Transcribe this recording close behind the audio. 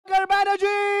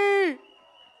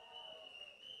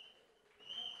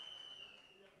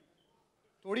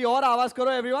थोड़ी और आवाज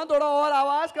करो everyone, थोड़ा और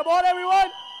आवाज. Come on everyone.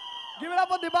 Give it up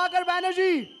for Dibakar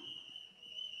Banerjee.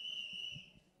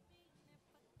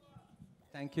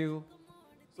 Thank you.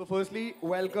 So firstly,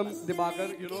 welcome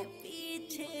Dibakar, you know.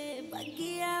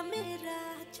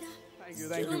 Thank you,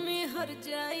 thank you.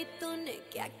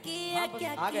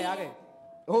 आ गए.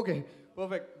 Okay,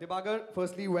 perfect. Dibakar,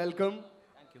 firstly, welcome.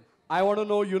 Thank you. I want to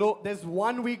know, you know, there's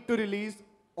 1 week to release.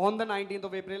 On the 19th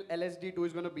of April, LSD 2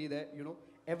 is going to be there, you know.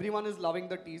 Everyone is loving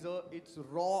the teaser. It's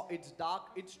raw, it's dark,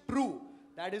 it's true.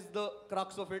 That is the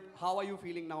crux of it. How are you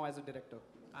feeling now as a director?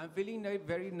 I'm feeling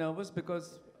very nervous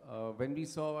because when we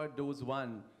saw Dose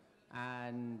 1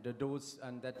 and the Dose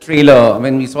and the trailer,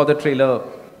 when we saw the trailer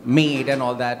made and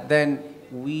all that, then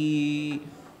we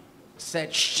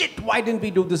said, shit, why didn't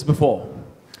we do this before?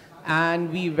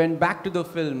 And we went back to the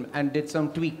film and did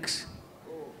some tweaks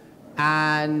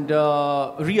and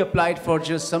reapplied for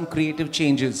just some creative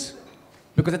changes.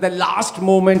 Because at the last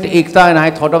moment, Ekta and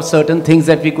I thought of certain things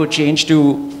that we could change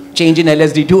in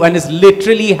LSD 2, and it's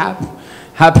literally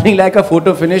happening like a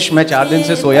photo finish. मैं 4 दिन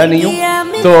से सोया नहीं हूँ,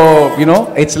 so you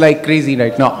know it's like crazy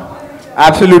right now.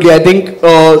 Absolutely, I think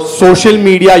social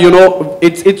media, you know,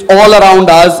 it's all around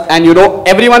us, and you know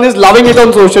everyone is loving it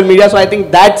on social media. So I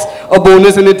think that's a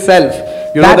bonus in itself.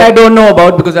 You know, that I don't know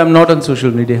about because I'm not on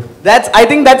social media. I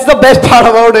think that's the best part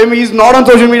about him. He's not on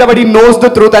social media, but he knows the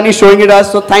truth and he's showing it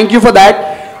us. So thank you for that.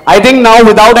 I think now,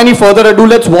 without any further ado,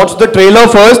 let's watch the trailer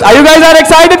first. Are you guys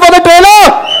excited for the trailer?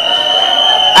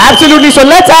 Absolutely. So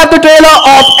let's have the trailer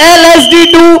of LSD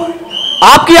 2.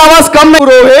 आपकी आवाज कम में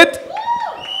Rohit,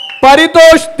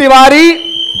 Paritosh Tiwari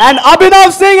and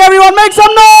Abhinav Singh. Everyone make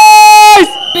some noise!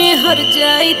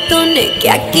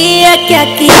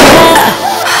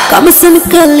 कम सुन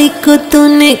कली को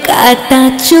तूने काटा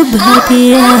चुभा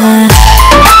दिया.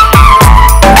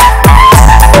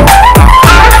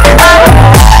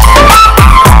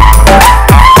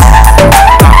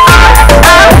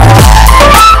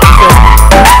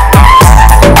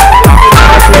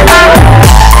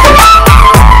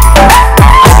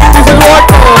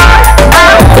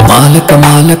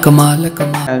 कमाल कमाल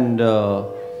कमाल. And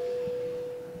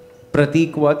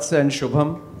Pratik Vats and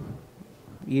Shubham,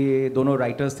 ये दोनों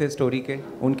writers थे story के,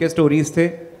 उनके stories थे.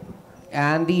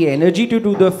 And the energy to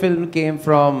do the film came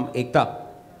from Ekta,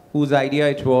 whose idea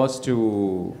it was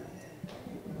to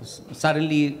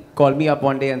suddenly call me up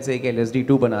one day and say कि LSD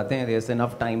 2 बनाते हैं. There's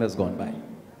enough time has gone by.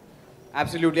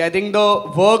 Absolutely. I think the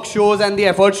work shows and the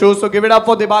effort shows. So give it up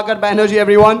for Dibakar Banerjee,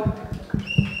 everyone.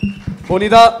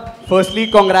 Bonita,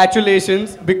 firstly,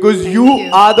 congratulations, because you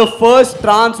are the first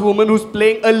trans woman who's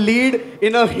playing a lead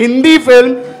in a Hindi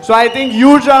film. So I think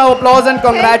huge round of applause and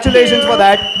congratulations for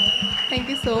that. Thank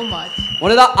you so much.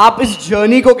 Bonita, आप इस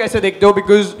journey को कैसे देखते हो?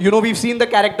 Because you know we've seen the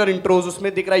character intros.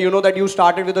 उसमें दिख रहा है, you know that you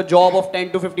started with a job of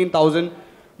 10 to 15,000.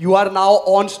 You are now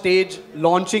on stage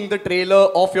launching the trailer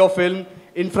of your film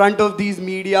in front of these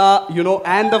media, you know,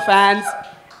 and the fans.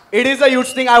 It is a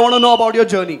huge thing. I want to know about your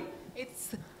journey.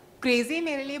 Crazy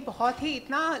मेरे लिए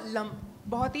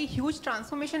बहुत ही huge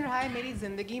transformation रहा है मेरी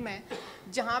ज़िंदगी में,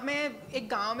 जहाँ मैं एक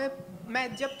गांव में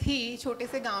मैं जब थी, छोटे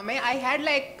से गांव में,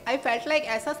 आई फेल्ट लाइक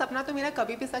ऐसा सपना तो मेरा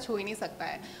कभी भी सच हो ही नहीं सकता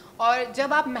है. और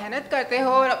जब आप मेहनत करते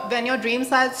हो, when your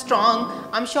dreams are strong,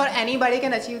 I am sure anybody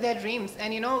can achieve their dreams.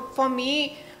 And you know, for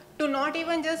me to not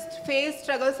even just face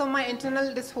struggles of my internal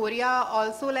dysphoria,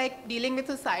 also like dealing with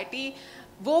society,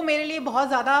 वो मेरे लिए बहुत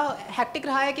ज़्यादा hectic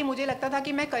रहा है कि मुझे लगता था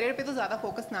कि मैं करियर पे तो ज़्यादा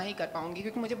फोकस ना ही कर पाऊँगी,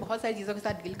 क्योंकि मुझे बहुत सारी चीज़ों के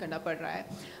साथ डील करना पड़ रहा है.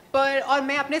 और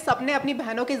मैं अपने सपने अपनी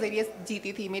बहनों के ज़रिए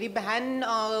जीती थी. मेरी बहन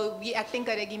ये एक्टिंग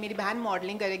करेगी, मेरी बहन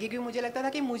मॉडलिंग करेगी, क्योंकि मुझे लगता था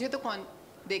कि मुझे तो कौन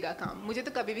देगा काम, मुझे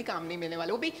तो कभी भी काम नहीं मिलने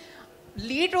वाला. वो भी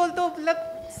लीड रोल तो मतलब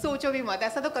सोचो भी मत,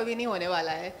 ऐसा तो कभी नहीं होने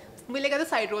वाला है. मिलेगा तो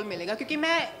साइड रोल मिलेगा, क्योंकि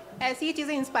मैं ऐसी ही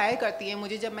चीज़ें इंस्पायर करती हैं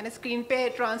मुझे. जब मैंने स्क्रीन पे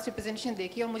ट्रांस रिप्रेजेंटेशन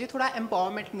देखी और मुझे थोड़ा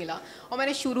एम्पावरमेंट मिला और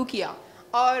मैंने शुरू किया.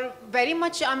 और very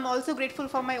much I am also grateful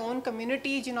for my own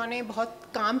community, जिन्होंने बहुत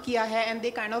काम किया है, and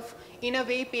they kind of in a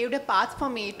way paved a path for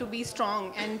me to be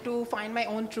strong and to find my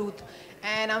own truth.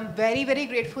 And I am very very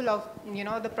grateful of you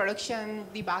know the production,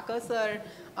 Dibakar sir,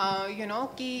 you know,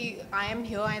 कि I am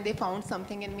here and they found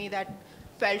something in me that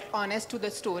felt honest to the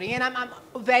story. And I'm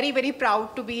very very proud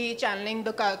to be channeling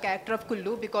the character of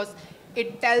Kullu, because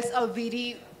it tells a very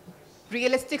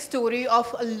realistic story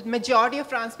of a majority of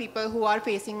trans people who are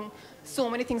facing so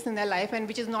many things in their life,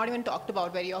 and which is not even talked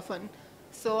about very often.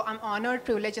 So I'm honored,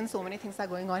 privileged, and so many things are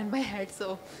going on in my head.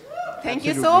 So thank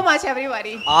you so much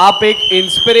everybody. आप एक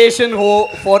inspiration हो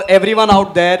for everyone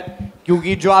out there,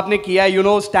 क्योंकि जो आपने किया है, you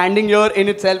know, standing here in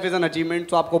itself is an achievement.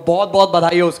 So आपको बहुत बहुत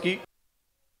बधाई है उसकी.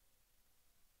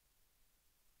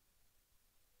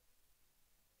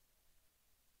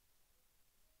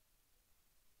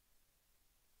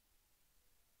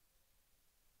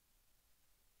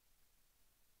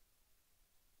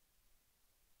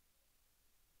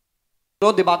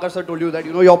 know, Dibakar sir told you that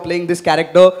you're playing this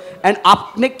character, and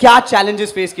आपने क्या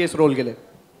challenges face किए इस role के लिए?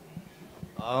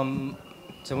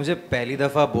 So मुझे पहली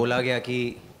दफ़ा बोला गया कि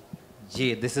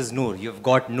ये this is Noor, you've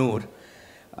got Noor.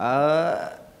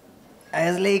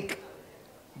 As like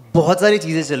बहुत सारी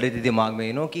चीज़ें चल रही थी दिमाग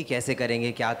में कि कैसे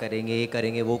करेंगे, क्या करेंगे, ये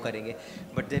करेंगे, वो करेंगे.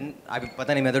 बट देन अभी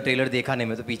पता नहीं, मैं तो ट्रेलर देखा नहीं,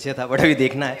 मैं तो पीछे था, बट अभी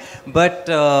देखना है. बट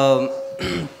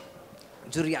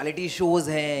जो रियलिटी शोज़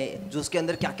हैं, जो उसके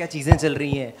अंदर क्या क्या चीज़ें चल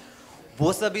रही हैं,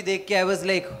 वो सब भी देख के आई वाज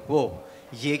लाइक वो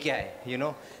ये क्या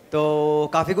है तो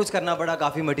काफ़ी कुछ करना पड़ा,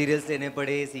 काफ़ी मटेरियल्स लेने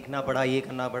पड़े, सीखना पड़ा, ये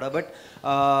करना पड़ा. But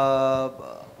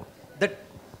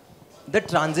the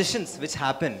transitions which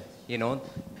happen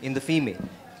in the female,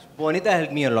 Bonita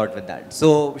helped me a lot with that. So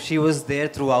she was there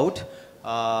throughout.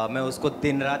 मैं उसको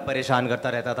दिन रात परेशान करता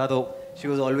रहता था, तो she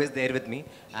was always there with me.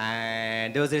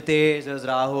 And there was Ritesh, there was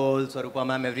Rahul, Swarupa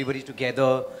ma'am, everybody together.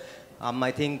 I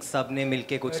think सब ने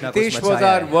मिलके कुछ ना कुछ मचाया. Ritesh was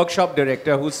our workshop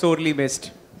director, who's sorely missed.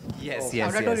 Yes.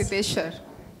 Ritesh sir.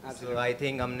 So I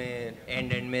think हमने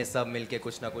end में सब मिलके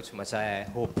कुछ ना कुछ मचाया है.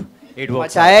 Hope it works.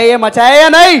 मचाया या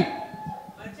नहीं?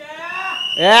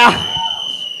 मचाया.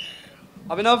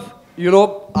 अभिनव,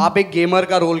 आप एक गेमर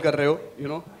का रोल कर रहे हो,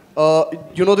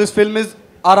 this film is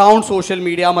around social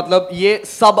media. मतलब ये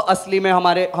सब असली में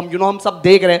हम सब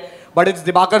देख रहे हैं, but it's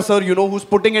Dibakar sir who is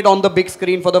putting it on the big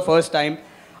screen for the first time.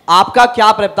 आपका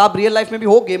क्या प्रेप था? आप रियल लाइफ में भी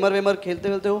हो गेमर वेमर, खेलते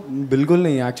हो? बिल्कुल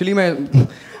नहीं. एक्चुअली मैं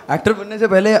एक्टर बनने से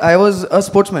पहले I was a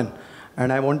sportsman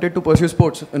and I wanted to pursue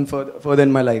sports in further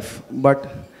in my life. But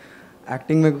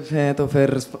acting में कुछ है तो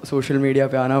फिर सोशल मीडिया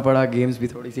पे आना पड़ा, गेम्स भी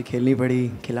थोड़ी सी खेलनी पड़ी,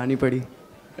 खिलानी पड़ी.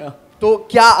 तो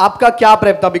क्या आपका क्या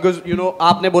प्रेप था? बिकॉज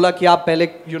आपने बोला कि आप पहले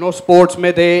स्पोर्ट्स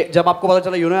में थे. जब आपको पता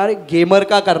चला यार गेमर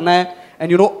का करना है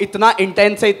एंड इतना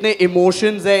इंटेंस है, इतने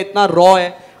इमोशंस है, इतना रॉ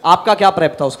है, आपका क्या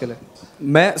प्रेप था उसके लिए?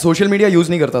 मैं सोशल मीडिया यूज़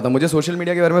नहीं करता था. मुझे सोशल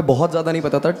मीडिया के बारे में बहुत ज़्यादा नहीं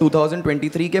पता था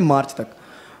 2023 के मार्च तक.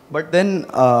 बट देन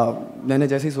मैंने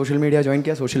जैसे ही सोशल मीडिया ज्वाइन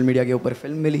किया, सोशल मीडिया के ऊपर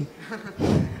फिल्म मिली.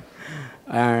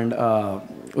 एंड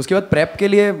उसके बाद प्रेप के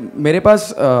लिए मेरे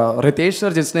पास रितेश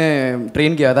सर, जिसने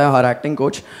ट्रेन किया था, हर एक्टिंग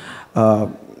कोच,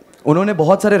 उन्होंने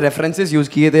बहुत सारे रेफरेंसेस यूज़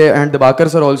किए थे. एंड दिबाकर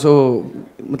सर ऑल्सो,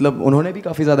 मतलब उन्होंने भी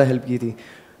काफ़ी ज़्यादा हेल्प की थी.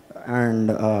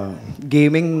 एंड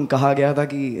गेमिंग कहा गया था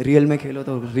कि रियल में खेलो,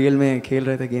 तो रियल में खेल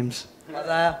रहे थे गेम्स.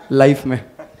 मज़ा आया लाइफ में.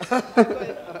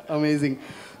 अमेजिंग.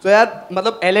 So यार,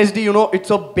 मतलब LSD,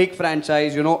 it's a big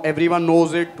franchise, everyone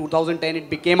knows it. 2010 it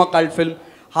became a cult film.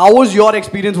 How was your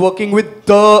experience working with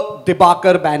the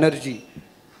Dibakar Banerjee?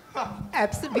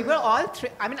 Absolutely, we were all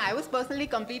I was personally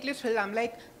completely thrilled. I'm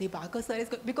like, Dibakar sir is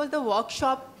good, because the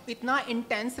workshop इतना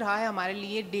intense रहा है हमारे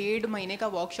लिए. 1.5 महीने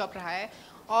का workshop रहा है,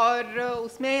 और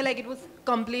उसमें like it was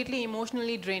completely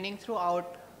emotionally draining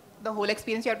throughout the whole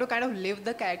experience. You have to kind of live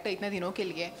the character इतने दिनों के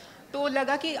लिए. तो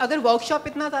लगा कि अगर वर्कशॉप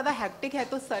इतना ज़्यादा हैक्टिक है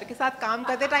तो सर के साथ काम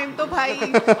करते टाइम तो भाई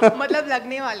मतलब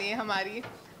लगने वाली है हमारी.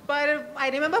 पर आई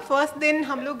रिमेंबर फर्स्ट दिन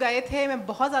हम लोग गए थे, मैं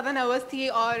बहुत ज़्यादा नर्वस थी,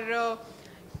 और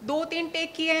 2-3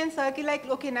 टेक किए हैं सर की, लाइक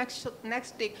ओके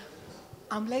नेक्स्ट टेक.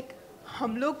 हम लाइक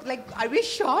हम लोग like are we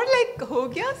sure like हो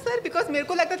गया सर, बिकॉज मेरे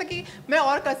को लगता था कि मैं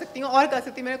और कर सकती हूँ.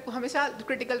 मैं हमेशा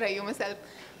क्रिटिकल रही हूँ मैं self.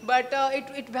 But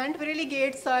it went really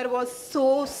great. Sir was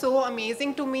so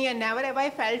amazing to me, and never have I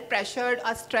felt pressured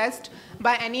or stressed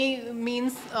by any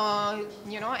means,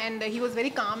 and he was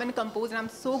very calm and composed, and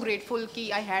I'm so grateful that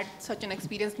I had such an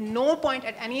experience. No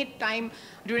point at any time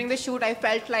during the shoot I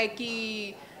felt like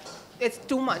it's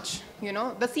too much,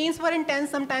 The scenes were intense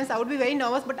sometimes. I would be very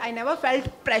nervous, but I never felt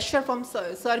pressure from sir.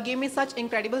 Sir gave me such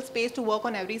incredible space to work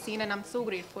on every scene, and I'm so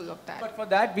grateful of that. But for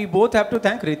that, we both have to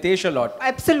thank Ritesh a lot.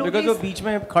 Absolutely. Because वो बीच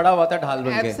में खड़ा हुआ था ढाल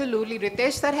बन के. Absolutely.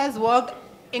 Ritesh sir has worked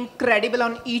incredible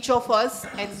on each of us.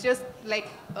 It's just like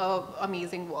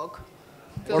amazing work.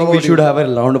 So we should have a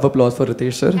round of applause for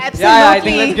Ritesh sir. Absolutely. Yeah, I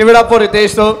think let's give it up for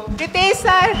Ritesh sir. Ritesh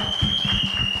sir.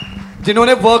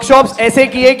 जिन्होंने workshops ऐसे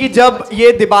किए कि जब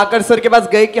ये Dibakar sir के पास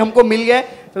गए कि हमको मिल गए,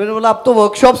 तो मैंने बोला अब तो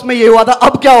वर्कशॉप्स में ये हुआ था,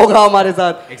 अब क्या होगा हमारे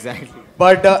साथ. Exactly.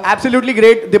 But absolutely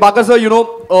great. Dibakar sir,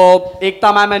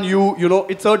 Ekta ma'am and you,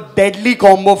 it's a deadly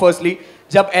combo. Firstly,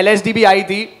 जब LSD भी आई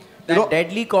थी, that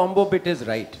deadly combo bit is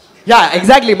right. Yeah,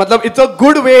 exactly. मतलब it's a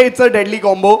good way, it's a deadly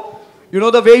combo.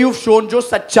 The way you've shown, जो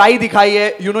सच्चाई दिखाई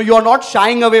है, you are not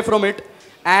shying away from it.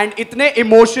 And इतने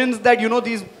emotions that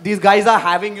these guys are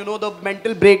having, the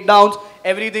mental breakdowns,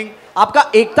 everything. आपका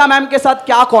एकता ma'am के साथ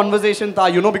क्या conversation था,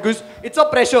 because it's a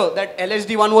pressure that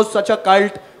LSD1 was such a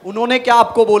cult. उन्होंने क्या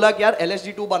आपको बोला कि यार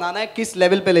LSD2 बनाना है, किस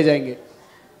लेवल पे ले जाएंगे?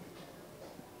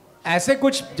 ऐसे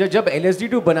कुछ जब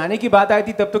LSD2 बनाने की बात आई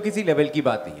थी तब तो किसी लेवल की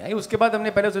बात नहीं आई. उसके बाद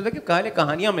हमने पहले सोचा कि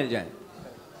कहानियाँ मिल जाएं.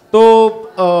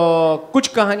 तो कुछ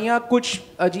कहानियाँ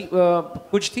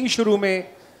कुछ थी शुरू में,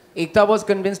 Ekta was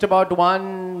convinced about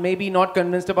one, maybe not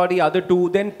convinced about the other two.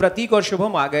 Then Pratik और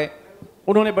शुभम आ गए,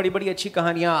 उन्होंने बड़ी बड़ी अच्छी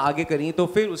कहानियाँ आगे करी. तो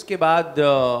फिर उसके बाद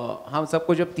हम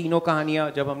सबको जब तीनों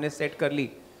कहानियाँ जब हमने सेट कर ली,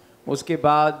 उसके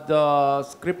बाद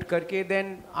स्क्रिप्ट करके,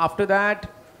 देन आफ्टर दैट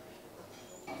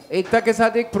एकता के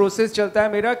साथ एक प्रोसेस चलता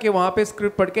है मेरा कि वहाँ पे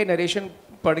स्क्रिप्ट पढ़ के, नरेशन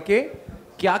पढ़ के,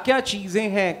 क्या क्या चीज़ें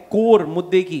हैं कोर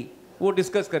मुद्दे की, वो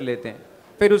डिस्कस कर लेते हैं.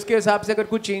 फिर उसके हिसाब से अगर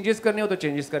कुछ चेंजेस करने हो तो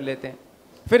चेंजेस कर लेते हैं.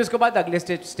 फिर उसके बाद अगले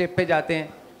स्टेप पे जाते हैं,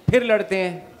 फिर लड़ते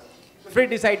हैं, फिर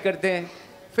डिसाइड करते हैं,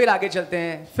 फिर आगे चलते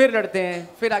हैं, फिर लड़ते हैं,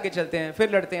 फिर आगे चलते हैं,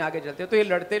 फिर लड़ते हैं, आगे चलते हैं. तो ये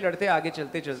लड़ते लड़ते आगे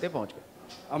चलते चलते पहुंच गए.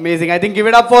 Amazing. I think give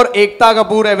it up for Ekta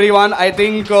Kapoor, everyone. I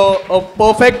think a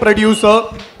perfect producer,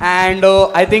 and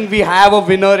I think we have a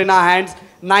winner in our hands.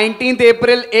 19th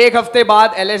April, एक हफ्ते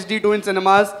बाद LSD 2 in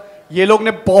cinemas. ये लोग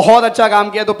ने बहुत अच्छा काम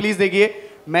किया, तो प्लीज देखिए.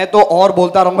 मैं तो और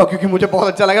बोलता रहूंगा क्योंकि मुझे बहुत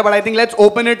अच्छा लगा, but I think let's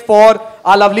open it for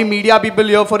our lovely media people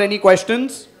here for any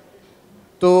questions.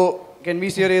 So can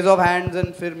we see a raise of hands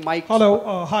and फिर mic? Hello,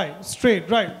 hi, straight,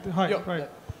 right, hi, Yeah. right.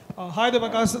 Hi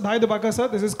Dibakar sir,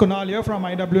 this is Kunal here from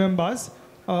IWM Buzz.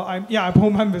 I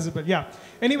hope I'm visible, yeah.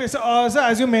 Anyway, so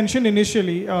as you mentioned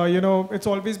initially, it's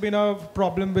always been a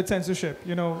problem with censorship,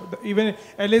 even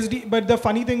LSD, but the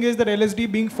funny thing is that LSD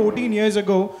being 14 years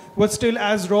ago was still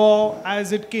as raw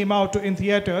as it came out in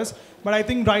theaters. But I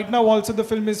think right now also the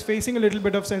film is facing a little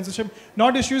bit of censorship.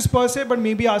 Not issues per se, but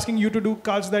maybe asking you to do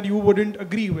cuts that you wouldn't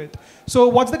agree with. So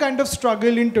what's the kind of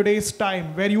struggle in today's time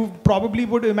where you probably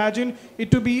would imagine it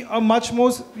to be a much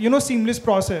more, seamless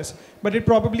process, but it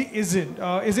probably isn't.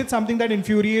 Is it something that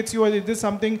infuriates you, or is this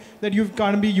something that you've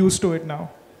kind of be used to it now?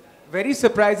 Very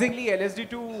surprisingly,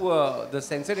 LSD2, the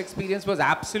censored experience was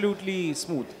absolutely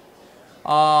smooth.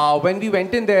 When we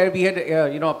went in there, we had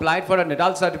applied for an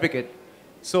adult certificate.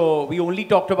 So we only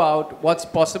talked about what's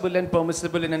possible and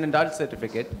permissible in an adult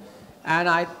certificate. And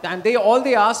all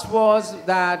they asked was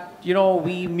that,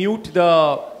 we mute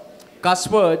the cuss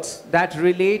words that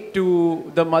relate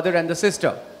to the mother and the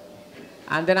sister.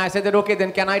 And then I said that, okay,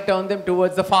 then can I turn them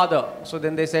towards the father? So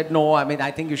then they said, no,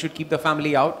 I think you should keep the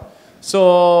family out.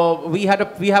 So we have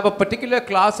a particular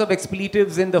class of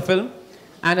expletives in the film,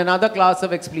 and another class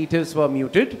of expletives were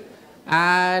muted.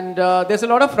 And there's a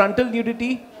lot of frontal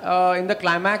nudity in the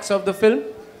climax of the film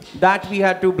that we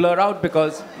had to blur out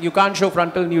because you can't show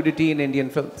frontal nudity in Indian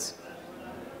films.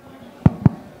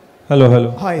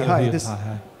 Hello. Hi. Hi.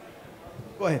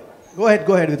 Go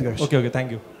ahead with yours. Okay,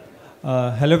 thank you.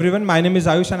 Hello everyone, my name is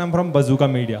Ayush and I'm from Bazooka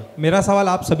Media. मेरा सवाल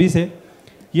आप सभी से,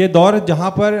 ये दौर जहाँ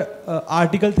पर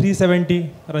article 370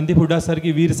 Randeep Hooda sir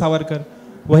की वीर सावरकर,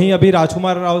 वहीं अभी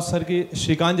राजकुमार राव सर की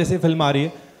श्रीकांत जैसी फिल्म आ रही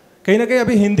है, कहीं ना कहीं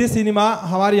अभी हिंदी सिनेमा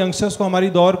हमारे यंगस्टर्स को, हमारी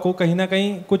दौर को कहीं ना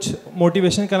कहीं कुछ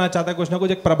मोटिवेशन करना चाहता है, कुछ ना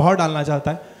कुछ एक प्रभाव डालना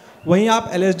चाहता है. वहीं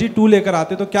आप LSD 2 लेकर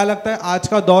आते, तो क्या लगता है आज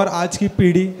का दौर, आज की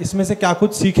पीढ़ी इसमें से क्या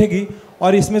कुछ सीखेगी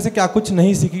और इसमें से क्या कुछ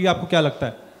नहीं सीखेगी? आपको क्या लगता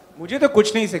है? मुझे तो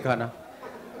कुछ नहीं सिखाना.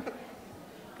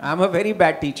 I am a very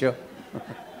bad teacher.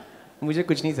 मुझे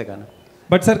कुछ नहीं सिखाना.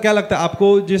 बट सर क्या लगता है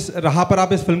आपको, जिस राह पर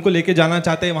आप इस फिल्म को लेके जाना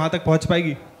चाहते हैं वहाँ तक पहुँच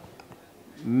पाएगी?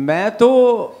 मैं तो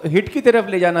हिट की तरफ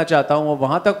ले जाना चाहता हूँ,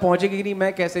 वहाँ तक पहुँचेगी कि नहीं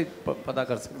मैं कैसे पता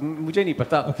कर सकता, मुझे नहीं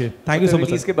पता. Okay, thank you so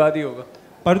much. इसके बाद ही होगा.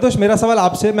 परितोष, मेरा सवाल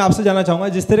आपसे, मैं आपसे जानना चाहूँगा,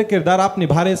 जिस तरह किरदार आप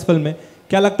निभा रहे हैं इस फिल्म में,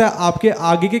 क्या लगता है आपके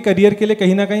आगे के करियर के लिए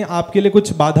कहीं ना कहीं आपके लिए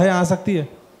कुछ बाधाएं आ सकती है?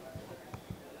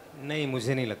 नहीं,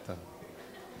 मुझे नहीं लगता.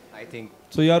 I think.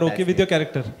 So you are okay with your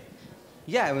character?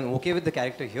 Yeah, I'm okay with the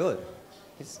character here.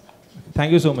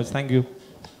 Thank you so much. Thank you.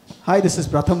 Hi, this is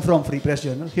Pratham from Free Press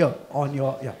Journal. Here on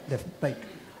your right.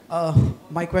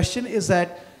 My question is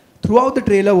that throughout the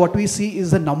trailer, what we see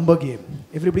is the number game.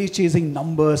 Everybody is chasing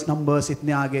numbers.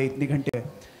 Itne aage, itne ghante.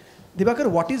 Dibakar,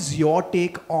 what is your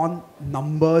take on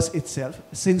numbers itself?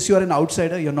 Since you are an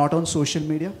outsider, you're not on social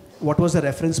media. What was the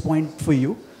reference point for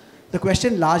you? The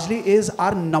question largely is,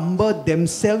 are number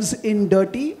themselves in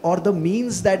dirty, or the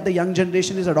means that the young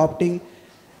generation is adopting,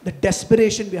 the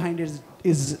desperation behind it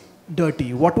is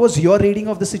dirty? What was your reading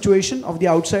of the situation of the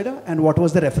outsider, and what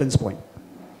was the reference point?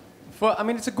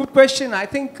 It's a good question. I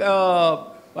think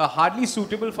hardly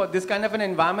suitable for this kind of an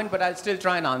environment, but I'll still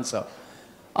try and answer.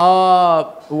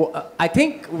 I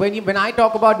think when I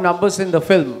talk about numbers in the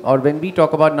film, or when we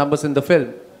talk about numbers in the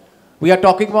film, we are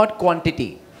talking about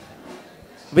quantity,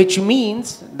 which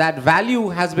means that value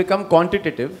has become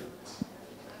quantitative.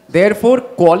 Therefore,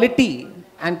 quality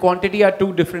and quantity are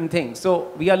two different things.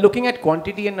 So we are looking at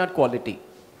quantity and not quality.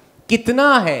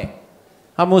 कितना है,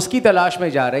 हम उसकी तलाश में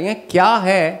जा रहे हैं. क्या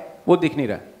है वो दिख नहीं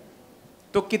रहा.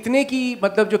 तो कितने की,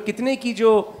 मतलब जो कितने की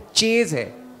जो चेज है,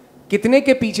 कितने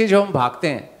के पीछे जो हम भागते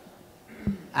हैं,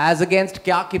 एज अगेंस्ट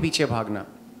क्या के पीछे भागना,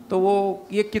 तो वो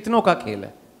ये कितनों का खेल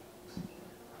है.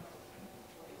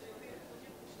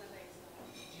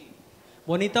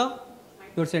 बोनीता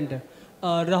your centre.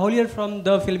 Rahul here from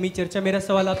the फिल्मी चर्चा। मेरा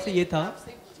सवाल आपसे ये था,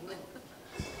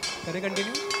 करें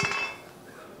कंटिन्यू?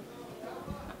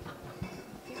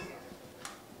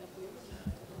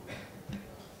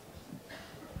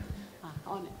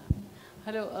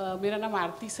 हेलो, मेरा नाम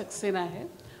आरती सक्सेना है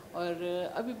और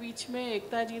अभी बीच में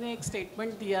एकता जी ने एक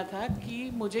स्टेटमेंट दिया था कि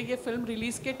मुझे ये फिल्म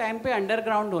रिलीज़ के टाइम पे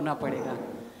अंडरग्राउंड होना पड़ेगा।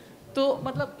 तो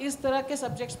मतलब इस तरह के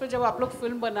सब्जेक्ट्स पे जब आप लोग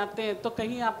फिल्म बनाते हैं तो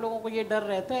कहीं आप लोगों को ये डर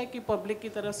रहता है कि पब्लिक की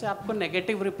तरफ से आपको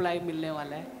नेगेटिव रिप्लाई मिलने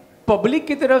वाला है? पब्लिक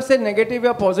की तरफ से नेगेटिव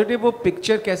या पॉजिटिव वो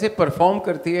पिक्चर कैसे परफॉर्म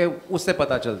करती है उससे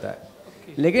पता चलता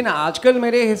है। लेकिन आजकल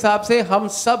मेरे हिसाब से हम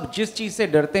सब जिस चीज़ से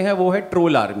डरते हैं वो है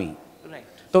ट्रोल आर्मी।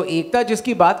 तो एकता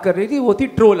जिसकी बात कर रही थी वो थी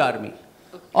ट्रोल आर्मी।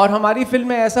 और हमारी फिल्म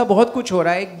में ऐसा बहुत कुछ हो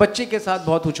रहा है, एक बच्चे के साथ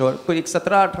बहुत कुछ हो रहा है, कोई एक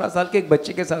 17-18 साल के एक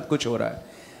बच्चे के साथ कुछ हो रहा है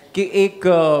कि एक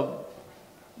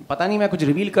पता नहीं मैं कुछ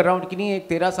रिवील कर रहा हूँ कि नहीं, एक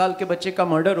 13 साल के बच्चे का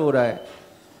मर्डर हो रहा है,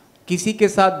 किसी के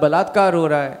साथ बलात्कार हो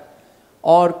रहा है,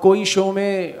 और कोई शो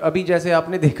में अभी जैसे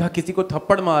आपने देखा किसी को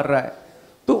थप्पड़ मार रहा है।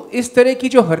 तो इस तरह की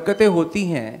जो हरकतें होती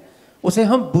हैं उसे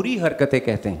हम बुरी हरकतें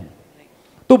कहते हैं।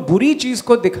 तो बुरी चीज़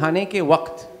को दिखाने के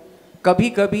वक्त कभी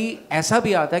कभी ऐसा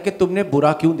भी आता है कि तुमने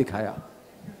बुरा क्यों दिखाया,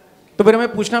 तो फिर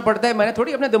हमें पूछना पड़ता है मैंने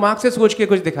थोड़ी अपने दिमाग से सोच के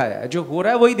कुछ दिखाया है, जो हो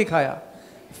रहा है वही दिखाया।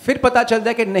 फिर पता चलता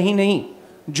है कि नहीं नहीं,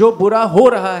 जो बुरा हो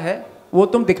रहा है वो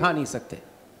तुम दिखा नहीं सकते,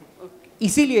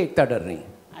 इसीलिए एकता डर रही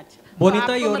है। बोनीता,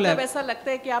 तो मतलब ऐसा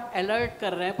लगता है कि आप अलर्ट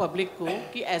कर रहे हैं पब्लिक को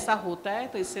कि ऐसा होता है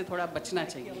तो इससे थोड़ा बचना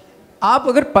चाहिए। आप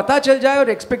अगर पता चल जाए और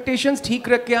एक्सपेक्टेशंस ठीक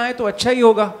रख के आए तो अच्छा ही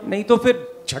होगा, नहीं तो फिर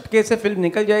झटके से फिल्म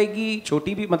निकल जाएगी।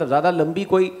 छोटी भी मतलब ज़्यादा लंबी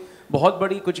कोई बहुत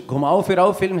बड़ी कुछ घुमाओ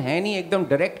फिराओ फिल्म है नहीं, एकदम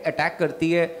डायरेक्ट अटैक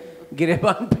करती है,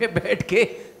 गिरेबान पे बैठ के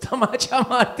तमाचा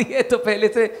मारती है, तो पहले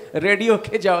से रेडी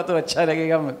होके जाओ तो अच्छा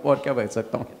लगेगा। और क्या बता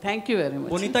सकता हूँ। Thank you very much.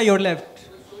 बोनीता your left.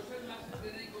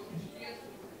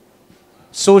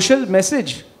 Social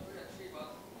message,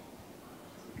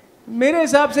 मेरे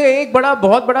हिसाब से एक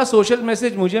बहुत बड़ा सोशल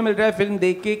मैसेज मुझे मिल रहा है फिल्म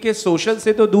देख के कि सोशल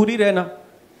से तो दूर ही रहना।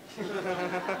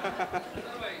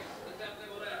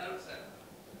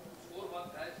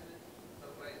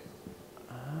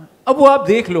 अब वो आप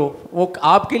देख लो, वो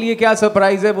आपके लिए क्या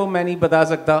सरप्राइज है वो मैं नहीं बता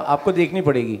सकता, आपको देखनी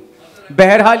पड़ेगी।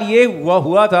 बहरहाल ये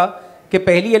हुआ था कि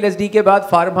पहली LSD के बाद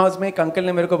फार्म हाउस में एक अंकल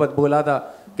ने मेरे को बोला था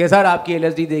कि सर आपकी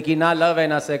LSD देखी, ना लव है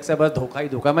ना सेक्स है, बस धोखा ही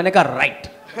धोखा। मैंने कहा राइट।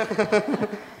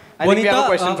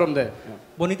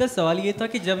 बोनीता, सवाल ये था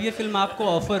कि जब ये फिल्म आपको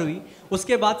ऑफर हुई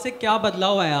उसके बाद से क्या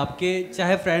बदलाव आया आपके,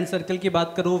 चाहे फ्रेंड सर्कल की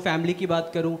बात करूँ, फैमिली की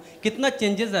बात करूँ, कितना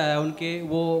चेंजेस आया उनके,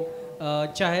 वो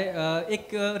चाहे एक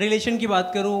रिलेशन की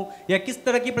बात करूँ, या किस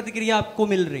तरह की प्रतिक्रिया आपको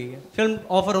मिल रही है फिल्म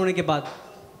ऑफर होने के बाद?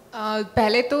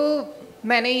 पहले तो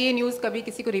मैंने ये न्यूज़ कभी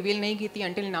किसी को रिवील नहीं की थी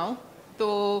अंटिल नाउ, तो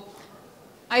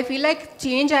आई फील लाइक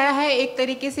चेंज आया है एक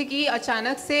तरीके से कि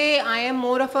अचानक से I am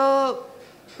more of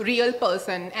a real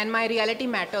person and my reality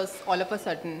matters all of a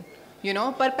sudden, you know.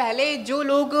 पर पहले जो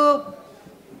लोग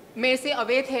मेरे से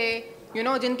अवे थे, you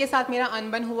know, जिनके साथ मेरा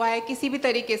अनबन हुआ है किसी भी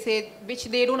तरीके से, which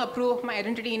they don't approve of my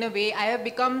identity in a way, I have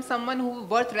become someone who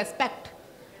worth respect,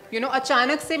 you know।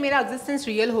 अचानक से मेरा existence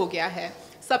real हो गया है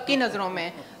सबकी नज़रों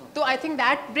में, तो I think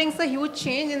that brings a huge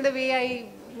change in the way I,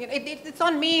 it's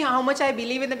on me how much I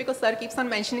believe in them, because sir keeps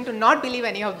on mentioning to not believe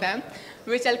any of them,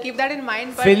 which I'll keep that in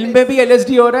mind. But film में भी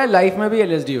LSD हो रहा है, life में भी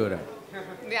LSD हो रहा है।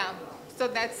 Yeah, so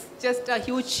that's just a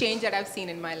huge change that I've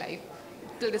seen in my life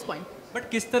till this point. But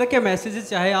किस तरह के मैसेजेस,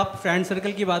 चाहे आप फ्रेंड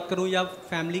सर्कल की बात करूं या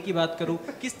फैमिली की बात करूं,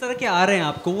 किस तरह के आ रहे हैं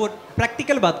आपको, वो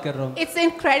प्रैक्टिकल बात कर रहा हूँ। It's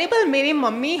incredible. मेरी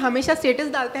मम्मी हमेशा स्टेटस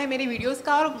डालते हैं मेरी वीडियोस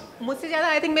का, और मुझसे ज़्यादा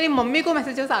आई थिंक मेरी मम्मी को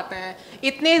मैसेजेस आते हैं।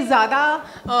 इतने ज़्यादा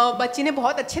बच्ची ने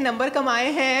बहुत अच्छे नंबर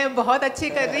कमाए हैं, बहुत अच्छे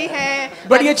कर रही है,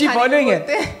 बड़ी अच्छी फॉलोइंग है,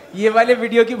 ये वाले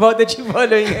वीडियो की बहुत अच्छी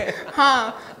फॉलोइंग है।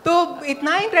 हाँ, तो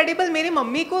इतना इनक्रेडिबल, मेरी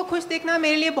मम्मी को खुश देखना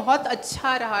मेरे लिए बहुत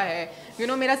अच्छा रहा है। यू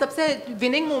नो, मेरा सबसे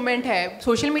विनिंग मोमेंट है।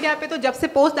 सोशल मीडिया पे तो जब से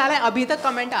पोस्ट डाला है अभी तक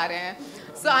कमेंट आ रहे हैं,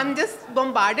 so I'm just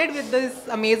bombarded with this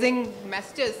amazing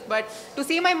messages. But to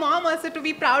see my mom also to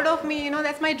be proud of me, you know,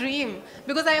 that's my dream,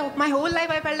 because my whole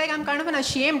life I felt like I'm kind of an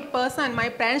ashamed person. My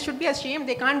parents should be ashamed.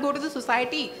 They can't go to the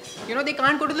society, you know, they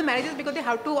can't go to the marriages because they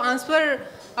have to answer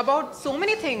about so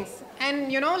many things,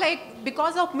 and you know, like,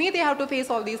 because of me they have to face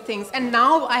all these things. And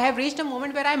now I have reached a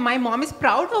moment where my mom is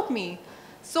proud of me,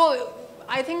 so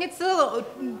I think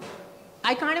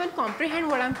I can't even comprehend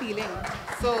what I'm feeling.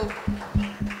 So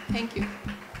thank you.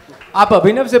 आप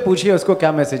अभिनव से पूछिए उसको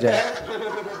क्या message है।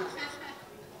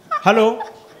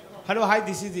 Hello hi,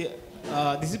 this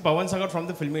is Pawan Sagar from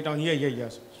the फिल्मी town.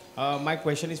 Yes my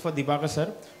question is for Dibakar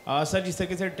sir. Sir, जिस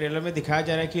तरीके से ट्रेलर में दिखाया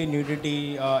जा रहा है कि न्यूडिटी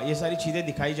ये सारी चीज़ें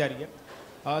दिखाई जा रही है,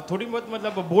 थोड़ी बहुत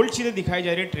मतलब बोल्ड चीज़ें दिखाई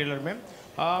जा रही है ट्रेलर में,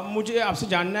 मुझे आपसे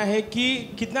जानना है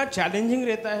कि कितना चैलेंजिंग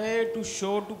रहता है to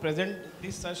show to present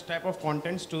this such type of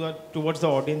contents towards the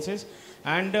audiences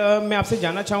and मैं आपसे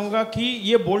जानना चाहूँगा कि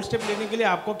ये बोल्ड स्टेप लेने के लिए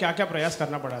आपको क्या क्या प्रयास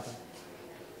करना पड़ा था?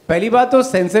 पहली बात तो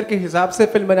सेंसर के हिसाब से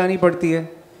फिल्म बनानी पड़ती है।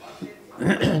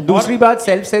 दूसरी बात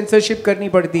सेल्फ सेंसरशिप करनी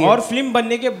पड़ती है। और फिल्म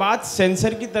बनने के बाद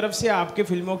सेंसर की तरफ से आपके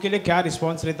फिल्मों के लिए क्या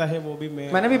रिस्पॉन्स रहता है वो भी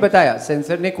मैंने भी बताया,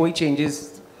 सेंसर ने कोई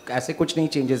चेंजेस ऐसे कुछ नहीं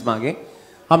चेंजेस मांगे।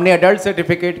 हमने अडल्ट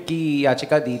सर्टिफिकेट की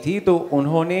याचिका दी थी तो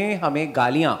उन्होंने हमें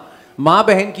गालियाँ, माँ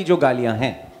बहन की जो गालियाँ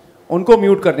हैं उनको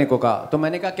म्यूट करने को कहा। तो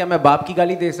मैंने कहा क्या मैं बाप की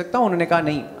गाली दे सकता हूँ? उन्होंने कहा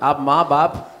नहीं, आप माँ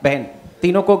बाप बहन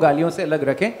तीनों को गालियों से अलग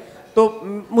रखें। तो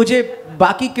मुझे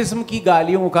बाकी किस्म की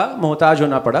गालियों का मोहताज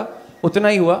होना पड़ा, उतना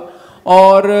ही हुआ।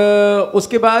 और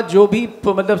उसके बाद जो भी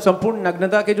मतलब संपूर्ण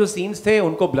नग्नता के जो सीन्स थे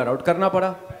उनको ब्लर आउट करना पड़ा,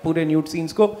 पूरे न्यूड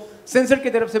सीन्स को सेंसर की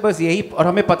तरफ से। बस यही, और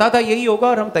हमें पता था यही होगा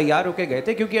और हम तैयार होके गए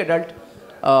थे क्योंकि अडल्ट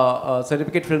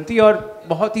सर्टिफिकेट फिल्म थी और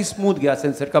बहुत ही स्मूथ गया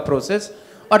सेंसर का प्रोसेस।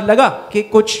 और लगा कि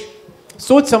कुछ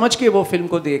सोच समझ के वो फिल्म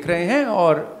को देख रहे हैं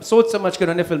और सोच समझ के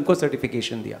उन्होंने फिल्म को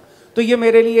सर्टिफिकेशन दिया। तो ये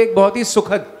मेरे लिए एक बहुत ही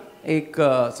सुखद एक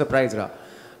सरप्राइज रहा।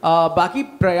 बाकी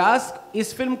प्रयास,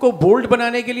 इस फिल्म को बोल्ड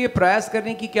बनाने के लिए प्रयास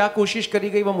करने की क्या कोशिश करी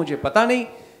गई वो मुझे पता नहीं,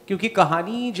 क्योंकि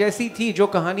कहानी जैसी थी, जो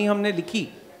कहानी हमने लिखी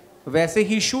वैसे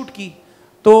ही शूट की,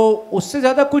 तो उससे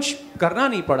ज़्यादा कुछ करना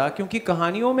नहीं पड़ा। क्योंकि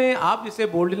कहानियों में आप जिसे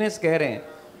बोल्डनेस कह रहे हैं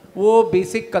वो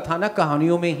बेसिक कथानक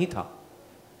कहानियों में ही था।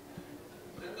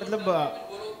 मतलब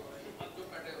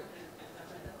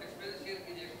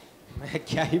मैं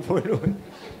क्या ही बोलूं।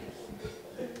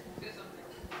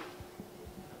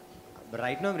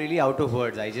 Right now I'm really out of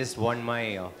words. I just want my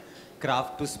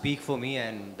craft to speak for me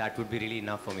and that would be really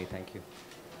enough for me. Thank you.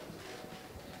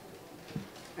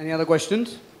 Any other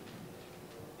questions?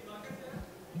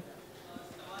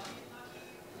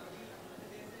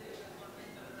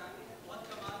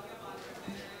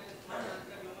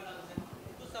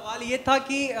 तो सवाल ये था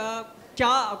कि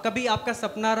क्या कभी आपका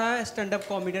सपना रहा है स्टैंड अप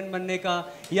कॉमेडियन बनने का,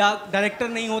 या डायरेक्टर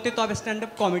नहीं होते तो आप स्टैंड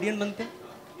अप कॉमेडियन बनते?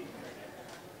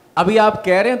 अभी आप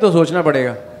कह रहे हैं तो सोचना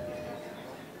पड़ेगा,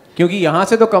 क्योंकि यहाँ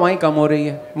से तो कमाई कम हो रही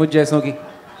है मुझ जैसों की।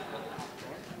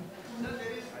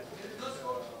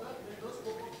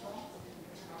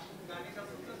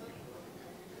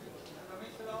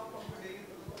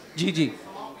 जी जी,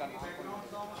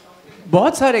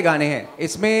 बहुत सारे गाने हैं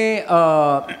इसमें।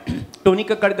 टोनी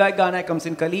कक्कड़ का गाना है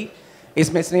कमसिन कली,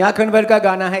 इसमें स्नेहा खंडवर का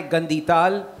गाना है गंदी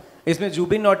ताल, इसमें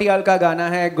जुबिन नौटियाल का गाना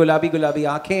है गुलाबी गुलाबी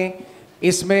आंखें,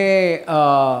 इसमें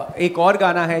एक और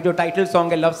गाना है जो टाइटल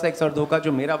सॉन्ग है लव सेक्स और धोखा,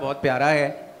 जो मेरा बहुत प्यारा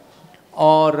है।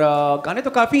 और गाने तो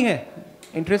काफ़ी हैं,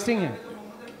 इंटरेस्टिंग हैं।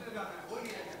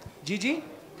 जी जी,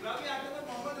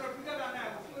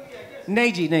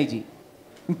 नहीं जी, नहीं जी,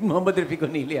 मोहम्मद रफ़ी को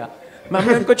नहीं लिया,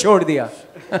 मैंने उनको छोड़ दिया।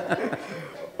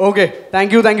 Okay,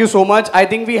 thank you so much. I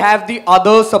think we have the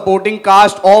other supporting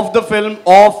cast of the film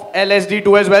of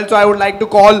LSD2 as well. So I would like to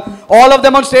call all of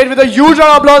them on stage with a huge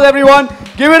round of applause, everyone.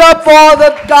 Give it up for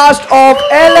the cast of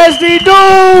LSD2.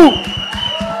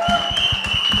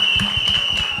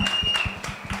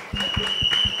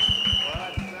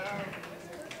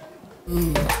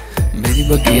 मेरी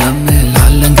बगिया में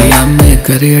लाल लंगिया में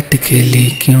करे अटकेली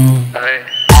क्यों?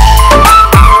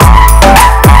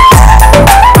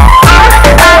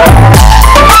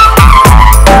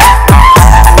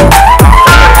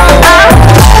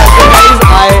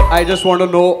 I just want to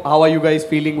know, how are you guys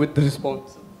feeling with the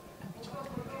response?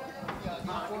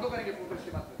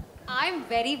 I'm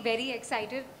very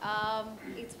excited.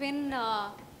 It's been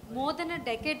more than a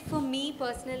decade for me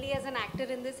personally as an actor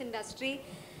in this industry,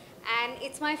 and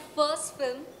it's my first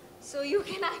film, so you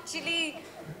can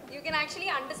actually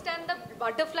understand the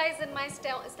butterflies in my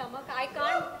stomach. I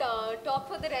can't talk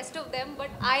for the rest of them,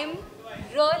 but I'm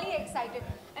really excited.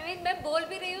 I mean, मैं बोल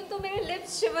भी रही हूँ तो मेरे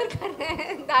lips shiver कर रहे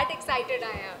हैं. That excited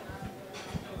I am.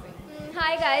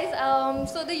 Hi guys,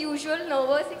 so the usual,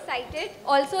 nervous, excited,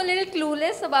 also a little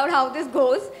clueless about how this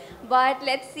goes, but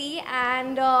let's see.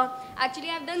 And actually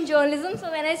I've done journalism,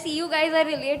 so when I see you guys I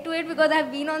relate to it because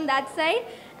I've been on that side,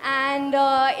 and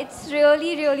it's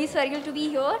really surreal to be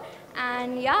here,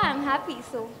 and yeah, I'm happy.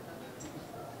 So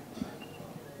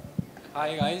hi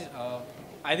guys,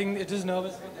 I think it is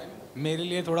nervous for them. मेरे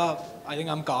लिए थोड़ा, I think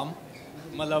I'm calm,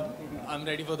 मतलब I'm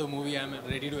ready for the movie, I'm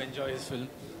ready to enjoy his film.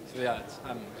 So yeah,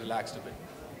 I'm relaxed a bit.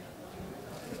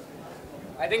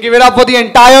 I think give it up for the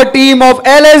entire team of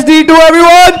LSD2,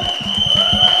 everyone.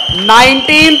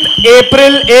 19th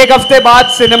April, एक हफ्ते बाद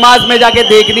cinemas में जाके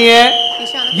देखनी है।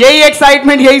 यही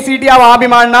excitement, यही सीटियां वहां भी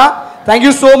मारना। Thank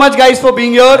you so much guys for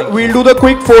being here. We'll do the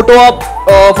quick photo up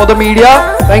for the media.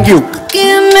 Thank you. कि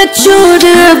मैं चोर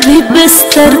अभी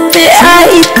बिस्तर पे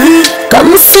आई थी।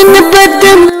 कम सुन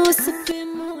बदन उस पे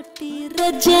मोटी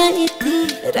रजाई थी,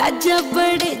 राजा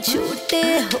बड़े झूठे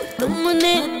हो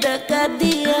तुमने दगा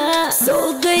दिया, सो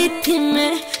गई थी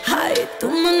मैं हाय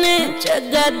तुमने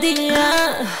जगा दिया,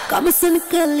 कम सुन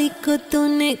कली को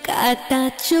तूने काटा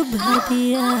चुभा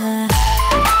दिया।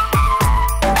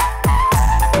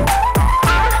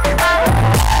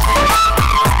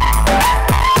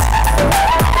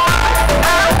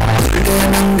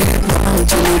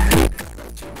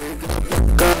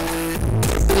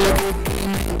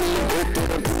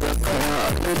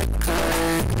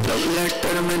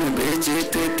 मैंने भेजे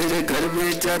थे तेरे घर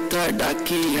में जाता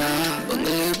डाकिया,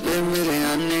 बंगले पे मेरे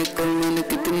आने को मैंने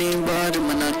कितनी बार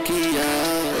मना किया,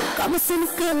 कम सुन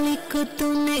कली को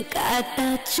तूने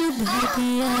काटा चुभा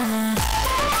दिया।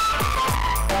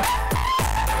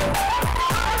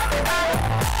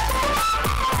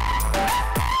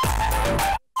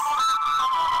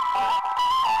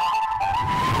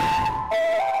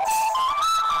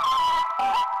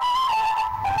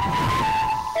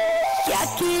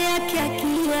 क्या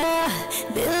किया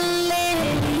दिल ले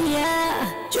लिया,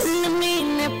 जुल्मी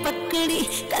ने पकड़ी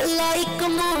कलाई को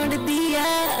मोड़ दिया,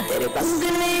 तेरे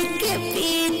बंगले के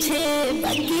पीछे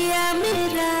बगिया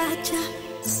मेरा राजा,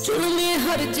 जुल्मी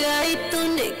हर जाई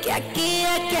तूने क्या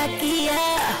किया,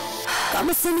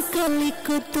 कम सुन कली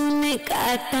को तूने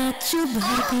काटा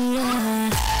चुभा दिया।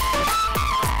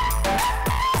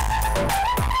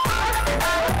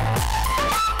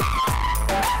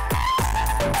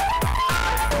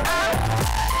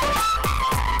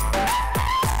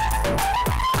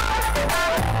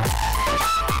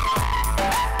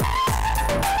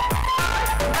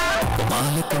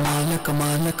 कमाल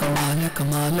कमाल कमाल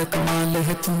कमाल कमाल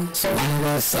है तू,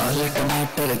 16 साल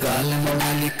टमाटर गाल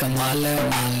मनाली, कमाल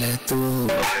माल है तू,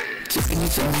 चिकनी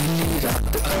चमेली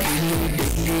रात अकेली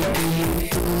डेली डेली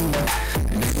तू,